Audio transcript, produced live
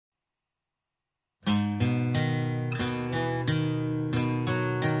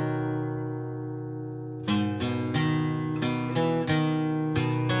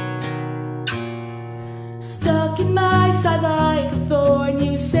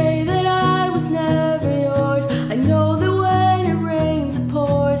say that I was never yours. I know that when it rains it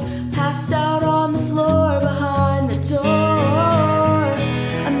pours. Passed out on the floor behind the door.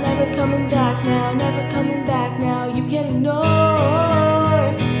 I'm never coming back now, never coming back now. You can't ignore.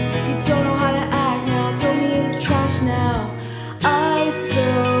 You don't know how to act now. Throw me in the trash now.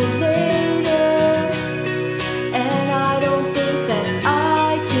 Isolated, and I don't think that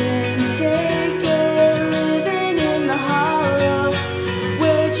I can take it. Living in the hollow.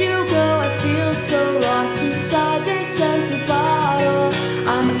 Where'd you go? I feel so lost inside this empty bottle.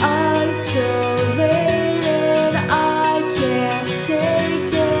 I'm isolated, I can't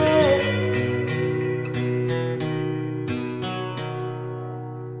take it.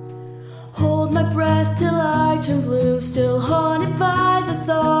 Hold my breath till I turn blue, still haunted by the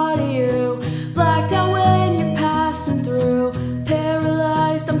thought of you. Blacked out when you're passing through.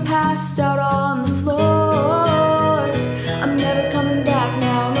 Paralyzed, I'm passed out on the floor. I'm never coming back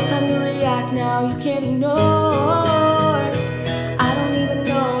now, no time to react now. You can't ignore.